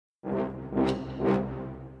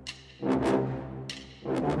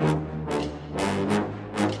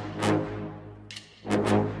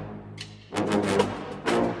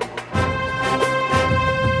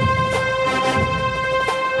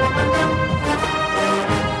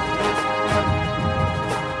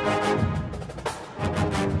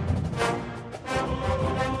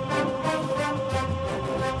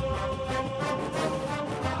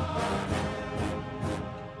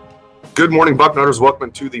Good morning, Bucknutters.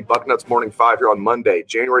 Welcome to the Bucknuts Morning 5 here on Monday,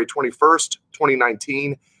 January 21st,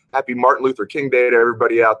 2019. Happy Martin Luther King Day to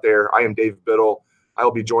everybody out there. I am Dave Biddle. I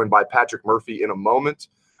will be joined by Patrick Murphy in a moment.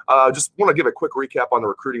 Just want to give a quick recap on the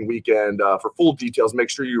recruiting weekend. For full details,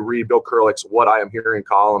 make sure you read Bill Kurlick's What I Am Hearing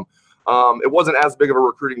column. It wasn't as big of a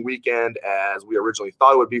recruiting weekend as we originally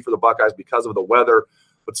thought it would be for the Buckeyes because of the weather,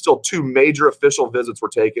 but still two major official visits were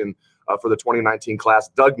taken for the 2019 class.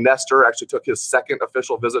 Doug Nestor actually took his second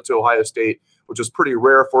official visit to Ohio State, which is pretty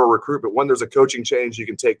rare for a recruit, but when there's a coaching change, you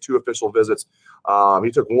can take two official visits.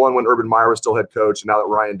 He took one when Urban Meyer was still head coach, and now that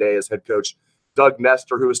Ryan Day is head coach. Doug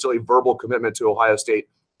Nestor, who is still a verbal commitment to Ohio State,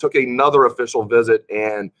 took another official visit,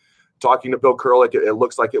 and talking to Bill Kurlick, it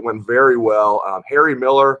looks like it went very well. Harry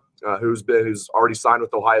Miller, who's already signed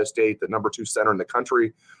with Ohio State, the number 2 center in the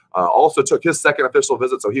country, also took his second official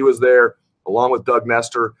visit, so he was there along with Doug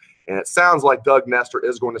Nestor. And it sounds like Doug Nestor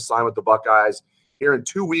is going to sign with the Buckeyes here in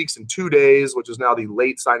 2 weeks and 2 days, which is now the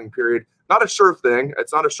late signing period. Not a sure thing.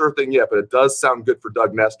 It's not a sure thing yet, but it does sound good for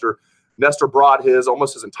Doug Nestor. Nestor brought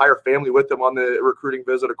almost his entire family with him on the recruiting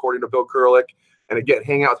visit, according to Bill Kurlick. And again,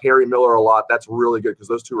 hanging out with Harry Miller a lot. That's really good because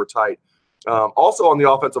those two are tight. Also on the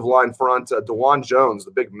offensive line front, Dawand Jones,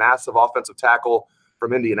 the big, massive offensive tackle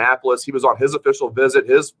from Indianapolis. He was on his official visit,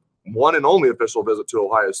 his one and only official visit to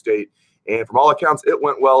Ohio State. And from all accounts, it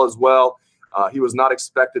went well as well. He was not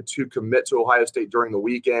expected to commit to Ohio State during the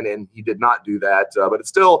weekend, and he did not do that. But it's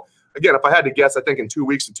still, again, if I had to guess, I think in 2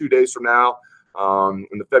 weeks and 2 days from now,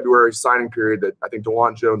 in the February signing period, that I think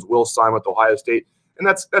Dawand Jones will sign with Ohio State. And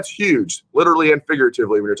that's huge, literally and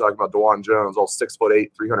figuratively, when you're talking about Dawand Jones, all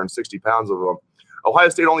 6'8", 360 pounds of him. Ohio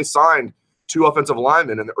State only signed 2 offensive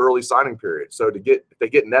linemen in the early signing period. So if they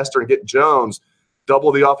get Nestor and get Jones,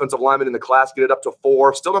 double the offensive linemen in the class, get it up to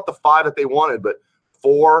 4. Still not the 5 that they wanted, but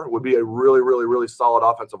 4 would be a really, really, really solid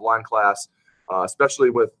offensive line class,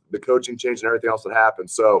 especially with the coaching change and everything else that happened.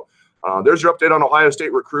 So there's your update on Ohio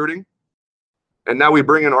State recruiting. And now we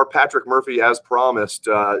bring in our Patrick Murphy as promised.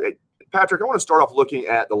 Patrick, I want to start off looking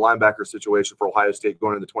at the linebacker situation for Ohio State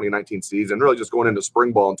going into the 2019 season, really just going into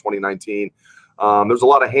spring ball in 2019. There's a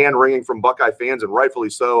lot of hand-wringing from Buckeye fans, and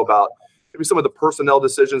rightfully so, about maybe some of the personnel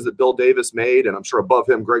decisions that Bill Davis made, and I'm sure above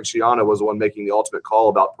him, Greg Schiano was the one making the ultimate call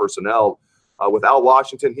about personnel. With Al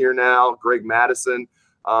Washington here now, Greg Madison.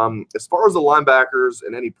 As far as the linebackers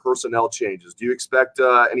and any personnel changes, do you expect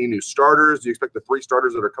any new starters? Do you expect the 3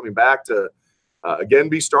 starters that are coming back to again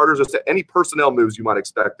be starters? Just any personnel moves you might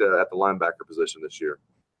expect at the linebacker position this year?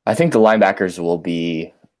 I think the linebackers will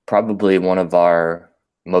be probably one of our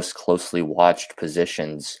most closely watched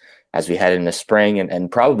positions as we head into spring and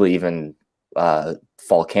probably even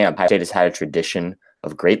fall camp. Ohio State has had a tradition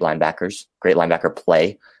of great linebacker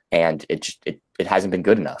play, and it hasn't been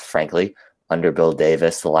good enough, frankly, under Bill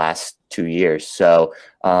Davis the last 2 years. So,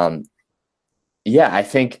 yeah, I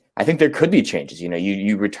think there could be changes. You know,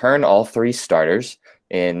 you return all 3 starters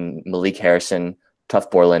in Malik Harrison,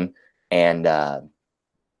 Tuff Borland, and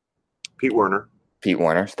Pete Werner.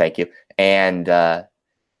 Thank you. And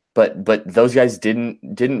but those guys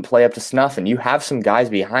didn't play up to snuff, and you have some guys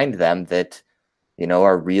behind them that, you know,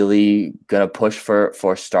 are really going to push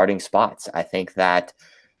for starting spots. I think that,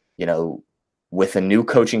 you know, with a new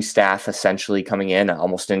coaching staff essentially coming in,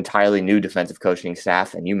 almost entirely new defensive coaching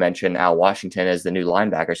staff, and you mentioned Al Washington as the new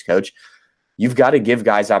linebackers coach, you've got to give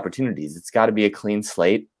guys opportunities. It's got to be a clean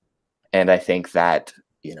slate. And I think that,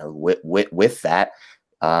 you know, with that,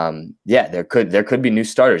 yeah, there could be new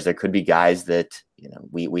starters. There could be guys that, you know,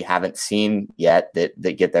 we haven't seen yet that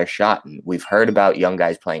get their shot. And we've heard about young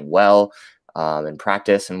guys playing well in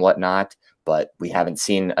practice and whatnot, but we haven't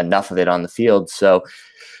seen enough of it on the field. So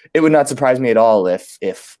it would not surprise me at all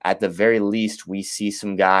if at the very least we see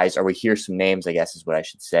some guys, or we hear some names, I guess is what I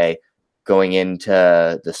should say, going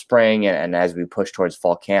into the spring and as we push towards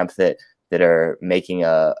fall camp that are making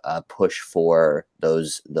a push for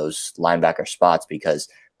those linebacker spots, because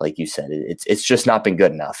like you said, it's just not been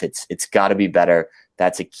good enough. It's got to be better.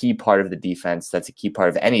 That's a key part of the defense. That's a key part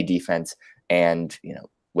of any defense. And, you know,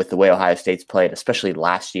 with the way Ohio State's played, especially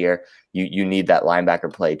last year, you need that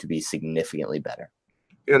linebacker play to be significantly better.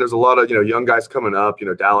 Yeah, there's a lot of, you know, young guys coming up, you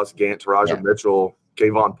know, Dallas Gant, Taraja Mitchell,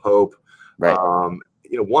 Kayvon Pope. Right.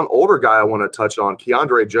 You know, one older guy I want to touch on,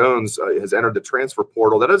 Keandre Jones, has entered the transfer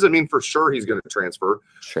portal. That doesn't mean for sure he's going to transfer.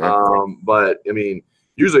 Sure. But, I mean,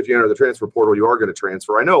 usually if you enter the transfer portal, you are going to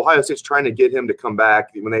transfer. I know Ohio State's trying to get him to come back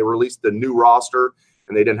when they released the new roster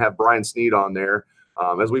and they didn't have Brian Snead on there.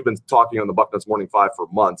 As we've been talking on the Bucknuts Morning 5 for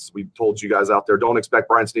months, we've told you guys out there, don't expect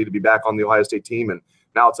Brian Snead to be back on the Ohio State team. And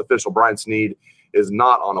now it's official. Brian Snead is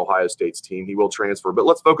not on Ohio State's team. He will transfer. But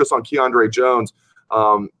let's focus on Keandre Jones.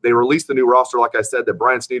 They released the new roster, like I said, that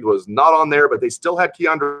Brian Snead was not on there, but they still had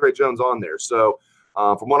Keandre Jones on there. So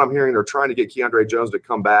from what I'm hearing, they're trying to get Keandre Jones to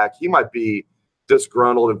come back. He might be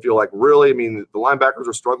disgruntled and feel like, really, I mean, the linebackers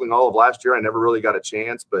were struggling all of last year. I never really got a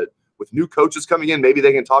chance, but with new coaches coming in, maybe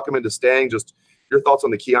they can talk him into staying. Just your thoughts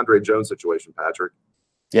on the Keandre Jones situation, Patrick?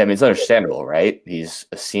 Yeah, I mean, it's understandable, right? He's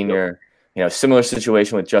a senior, similar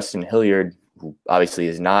situation with Justin Hilliard, who obviously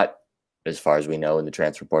is not, as far as we know, in the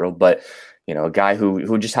transfer portal, but, a guy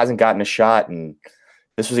who just hasn't gotten a shot. And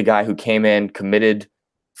this was a guy who came in, committed,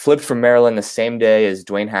 flipped from Maryland the same day as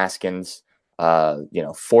Dwayne Haskins,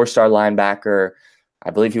 four-star linebacker. I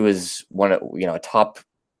believe he was one of, a top,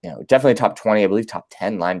 definitely top 20, I believe top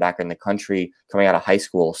 10 linebacker in the country coming out of high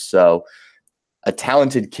school. So a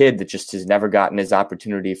talented kid that just has never gotten his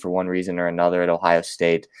opportunity for one reason or another at Ohio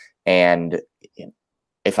State. And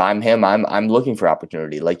if I'm him, I'm looking for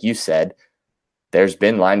opportunity. Like you said, there's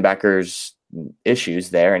been linebackers issues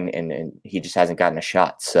there, and he just hasn't gotten a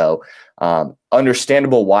shot. So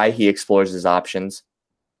understandable why he explores his options.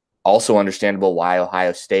 Also understandable why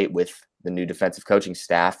Ohio State, with the new defensive coaching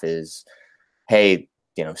staff, is, hey,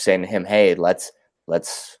 saying to him, hey, let's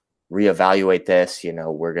reevaluate this.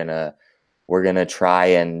 We're gonna try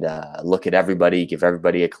and look at everybody, give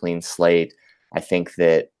everybody a clean slate. I think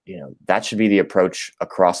that that should be the approach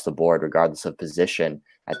across the board, regardless of position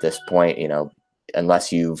at this point.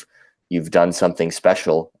 Unless you've done something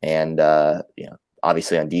special, and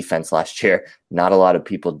obviously on defense last year, not a lot of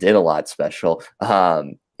people did a lot special.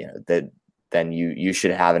 Then you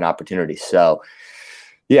should have an opportunity. So,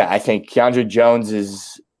 yeah, I think Keandre Jones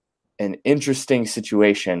is an interesting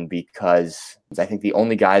situation, because I think the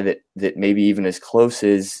only guy that maybe even as close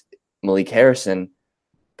is Malik Harrison,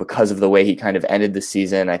 because of the way he kind of ended the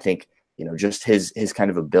season. I think, just his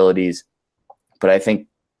kind of abilities. But I think,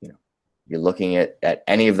 you're looking at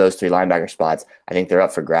any of those three linebacker spots, I think they're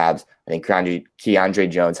up for grabs. I think Keandre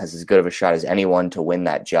Jones has as good of a shot as anyone to win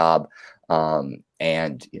that job. So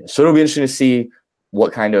it'll be interesting to see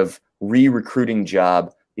what kind of re-recruiting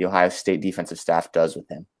job the Ohio State defensive staff does with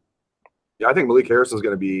him. Yeah, I think Malik Harrison is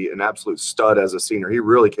going to be an absolute stud as a senior. He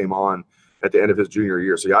really came on at the end of his junior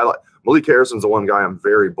year. So, yeah, Malik Harrison's the one guy I'm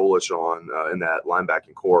very bullish on in that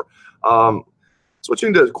linebacking core.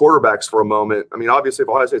 Switching to quarterbacks for a moment. I mean, obviously, if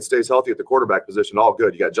Ohio State stays healthy at the quarterback position, all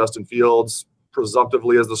good. You got Justin Fields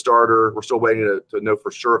presumptively as the starter. We're still waiting to know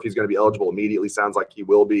for sure if he's going to be eligible immediately. Sounds like he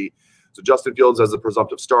will be. So Justin Fields as the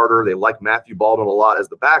presumptive starter. They like Matthew Baldwin a lot as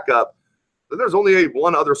the backup. Then there's only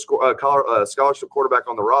one other scholarship quarterback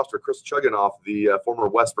on the roster, Chris Chugginoff, the former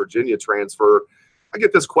West Virginia transfer. I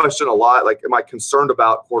get this question a lot. Like, am I concerned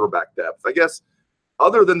about quarterback depth? I guess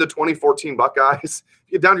other than the 2014 Buckeyes,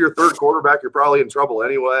 if you get down to your third quarterback, you're probably in trouble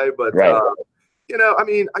anyway. But, right. I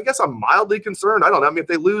mean, I guess I'm mildly concerned. I don't know. I mean, if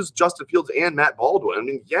they lose Justin Fields and Matt Baldwin, I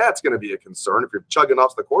mean, yeah, it's going to be a concern if you're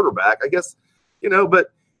Chugginoff's the quarterback. I guess, but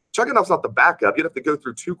Chugginoff's not the backup. You'd have to go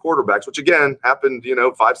through two quarterbacks, which, again, happened,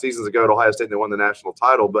 5 seasons ago at Ohio State, and they won the national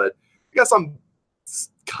title. But I guess I'm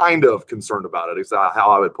kind of concerned about it, is how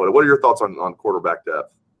I would put it. What are your thoughts on quarterback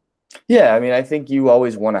depth? Yeah, I mean, I think you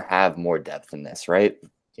always want to have more depth in this, right?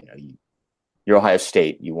 You're Ohio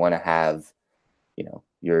State. You want to have,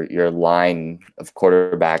 your line of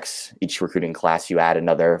quarterbacks. Each recruiting class, you add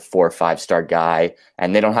another 4 or 5 star guy,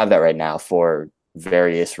 and they don't have that right now for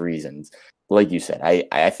various reasons. Like you said,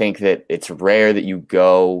 I think that it's rare that you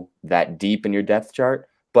go that deep in your depth chart,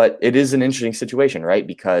 but it is an interesting situation, right?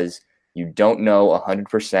 Because you don't know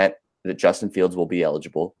 100% that Justin Fields will be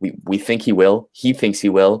eligible. We think he will. He thinks he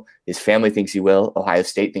will. His family thinks he will. Ohio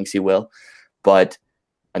State thinks he will. But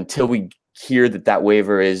until we hear that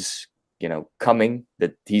waiver is, coming,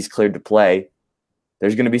 that he's cleared to play,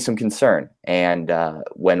 there's going to be some concern. And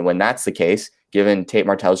when that's the case, given Tate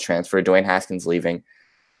Martell's transfer, Dwayne Haskins leaving,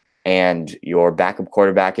 and your backup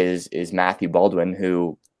quarterback is Matthew Baldwin,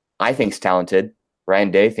 who I think is talented,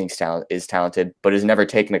 Ryan Day thinks is talented, but has never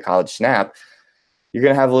taken a college snap, you're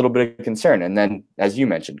going to have a little bit of concern. And then, as you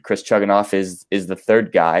mentioned, Chris Chugginoff is the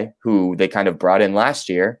third guy who they kind of brought in last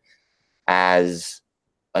year as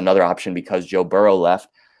another option because Joe Burrow left.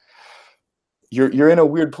 You're in a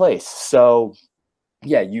weird place. So,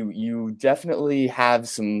 yeah, you definitely have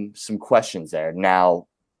some questions there. Now,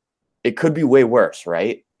 it could be way worse,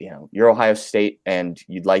 right? You're Ohio State, and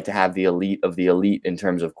you'd like to have the elite of the elite in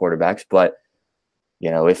terms of quarterbacks. But,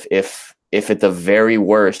 if at the very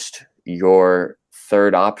worst, your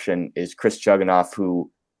third option is Chris Chugginoff, who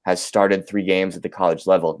has started 3 games at the college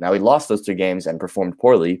level. Now, he lost those 3 games and performed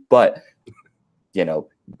poorly, but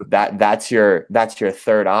that's your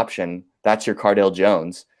third option. That's your Cardale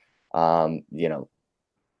Jones.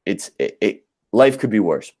 Life could be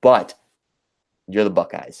worse. But you're the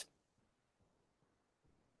Buckeyes.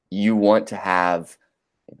 You want to have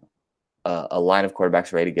a line of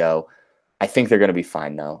quarterbacks ready to go. I think they're going to be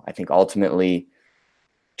fine, though. I think ultimately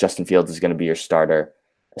Justin Fields is going to be your starter,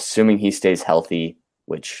 assuming he stays healthy,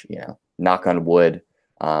 which, knock on wood,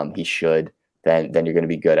 he should, then you're going to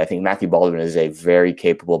be good. I think Matthew Baldwin is a very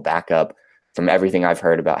capable backup from everything I've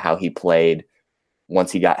heard about how he played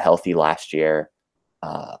once he got healthy last year.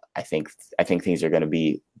 I think things are going to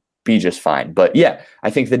be just fine. But yeah, I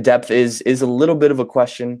think the depth is a little bit of a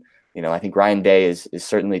question. I think Ryan Day is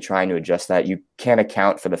certainly trying to adjust that. You can't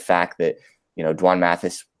account for the fact that, Dawand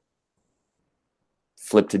Mathis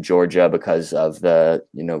flipped to Georgia because of the,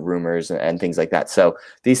 rumors and things like that. So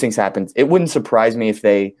these things happen. It wouldn't surprise me if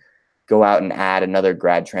they go out and add another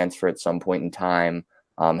grad transfer at some point in time,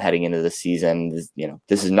 heading into the season.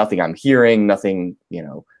 This is nothing I'm hearing, nothing,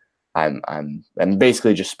 I'm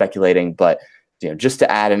basically just speculating, but just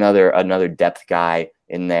to add another depth guy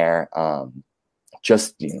in there,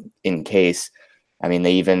 just in case. I mean,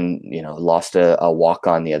 they even lost a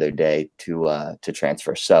walk-on the other day to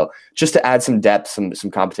transfer. So just to add some depth,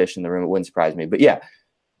 some competition in the room, it wouldn't surprise me. But yeah,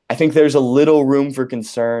 I think there's a little room for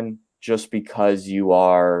concern just because you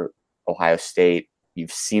are Ohio State.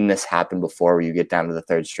 You've seen this happen before, where you get down to the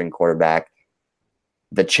third string quarterback.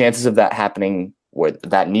 The chances of that happening, or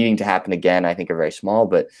that needing to happen again, I think are very small.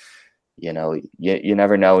 But you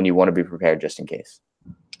never know, and you want to be prepared just in case.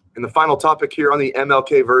 And the final topic here on the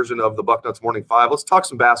MLK version of the Bucknuts Morning 5, let's talk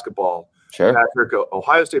some basketball. Sure. Patrick,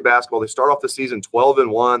 Ohio State basketball, they start off the season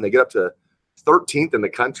 12-1. They get up to 13th in the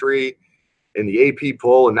country in the AP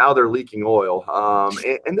poll, and now they're leaking oil.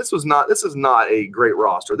 And this is not a great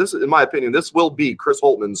roster. This, in my opinion, this will be Chris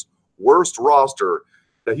Holtman's worst roster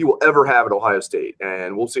that he will ever have at Ohio State.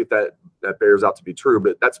 And we'll see if that bears out to be true,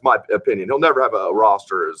 but that's my opinion. He'll never have a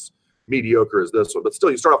roster as mediocre as this one. But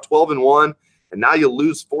still, you start off 12-1. And now you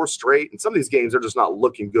lose 4 straight. And some of these games are just not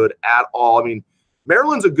looking good at all. I mean,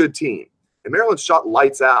 Maryland's a good team. And Maryland shot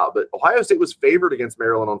lights out. But Ohio State was favored against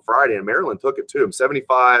Maryland on Friday. And Maryland took it to them,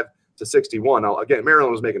 75-61. Now, again,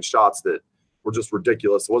 Maryland was making shots that were just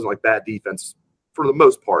ridiculous. It wasn't like bad defense for the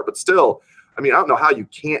most part. But still, I mean, I don't know how you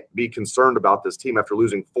can't be concerned about this team after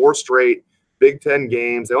losing 4 straight Big Ten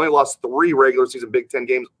games. They only lost 3 regular season Big Ten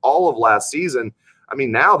games all of last season. I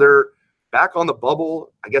mean, now they're back on the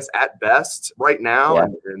bubble, I guess, at best right now. Yeah.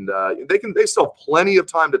 And they still have plenty of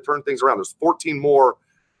time to turn things around. There's 14 more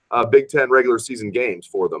Big Ten regular season games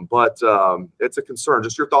for them. But it's a concern.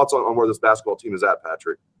 Just your thoughts on where this basketball team is at,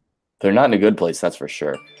 Patrick. They're not in a good place, that's for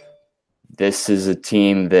sure. This is a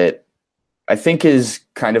team that I think has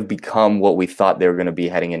kind of become what we thought they were going to be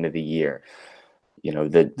heading into the year.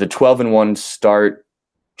 The 12-1 start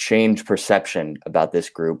changed perception about this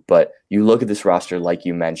group, but you look at this roster, like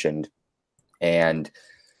you mentioned, and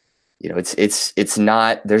it's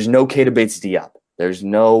not. There's no Keita Bates-Diop. There's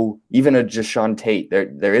no even a Jashawn Tate.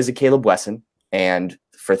 There is a Caleb Wesson, and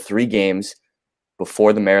for 3 games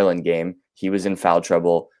before the Maryland game, he was in foul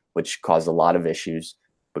trouble, which caused a lot of issues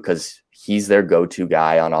because he's their go-to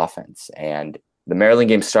guy on offense. And the Maryland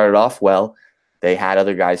game started off well. They had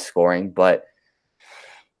other guys scoring, but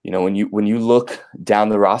when you look down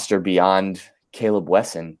the roster beyond Caleb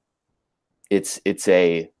Wesson, it's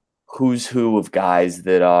a who's who of guys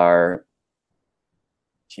that are,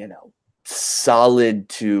 solid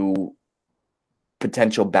to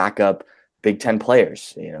potential backup Big Ten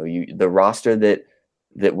players. The roster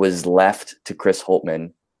that was left to Chris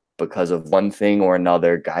Holtmann because of one thing or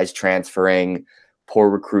another, guys transferring, poor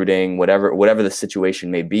recruiting, whatever the situation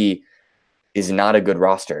may be, is not a good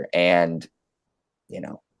roster. And,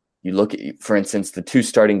 you look at, for instance, the 2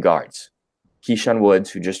 starting guards, Keyshawn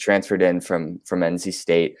Woods, who just transferred in from NC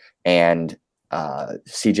State, and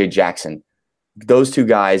C.J. Jackson. Those 2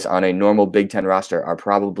 guys on a normal Big Ten roster are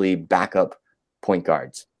probably backup point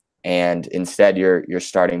guards, and instead you're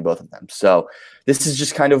starting both of them. So this is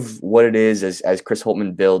just kind of what it is as Chris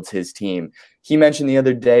Holtmann builds his team. He mentioned the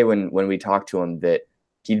other day when we talked to him that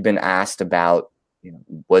he'd been asked about,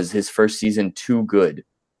 was his first season too good?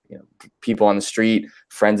 People on the street,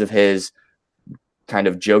 friends of his, kind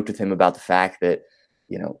of joked with him about the fact that,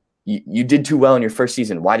 you did too well in your first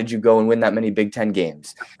season. Why did you go and win that many Big Ten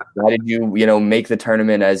games? Why did you, make the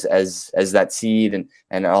tournament as that seed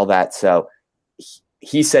and all that? So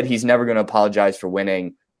he said he's never going to apologize for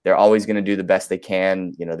winning. They're always going to do the best they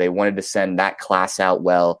can. They wanted to send that class out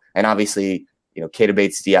well. And obviously, Keita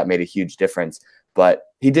Bates-Diop made a huge difference. But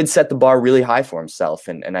he did set the bar really high for himself.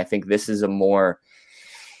 And I think this is a more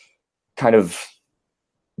kind of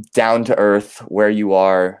down to earth, where you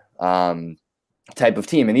are, type of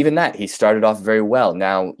team. And even that, he started off very well.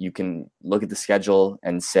 Now you can look at the schedule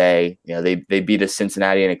and say, you know, they beat a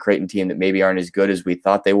Cincinnati and a Creighton team that maybe aren't as good as we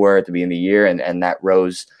thought they were at the beginning of the year. And that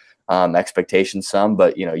rose expectations some.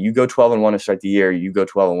 But, you know, you go 12-1 to start the year, you go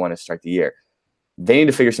 12-1 to start the year. They need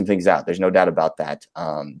to figure some things out. There's no doubt about that.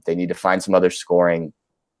 They need to find some other scoring.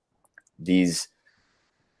 These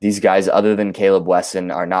guys, other than Caleb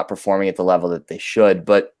Wesson, are not performing at the level that they should.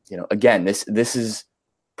 But, you know, again, this is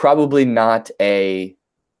probably not a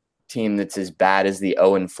team that's as bad as the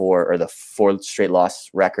 0-4 or the 4 straight loss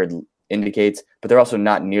record indicates, but they're also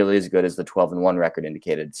not nearly as good as the 12-1 record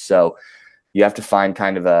indicated. So you have to find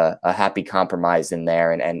kind of a happy compromise in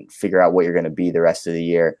there and figure out what you're going to be the rest of the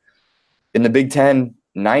year. In the Big Ten,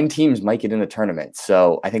 9 teams might get in the tournament.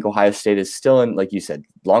 So I think Ohio State is still in, like you said,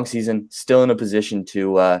 long season, still in a position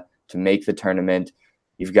to make the tournament.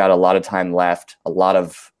 You've got a lot of time left, a lot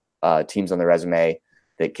of teams on the resume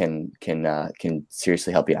that can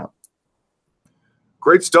seriously help you out.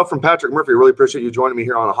 Great stuff from Patrick Murphy. Really appreciate you joining me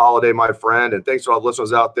here on a holiday, my friend. And thanks to all the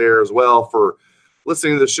listeners out there as well for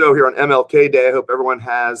listening to the show here on MLK Day. I hope everyone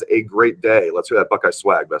has a great day. Let's hear that Buckeye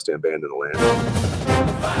swag, best damn band in the land.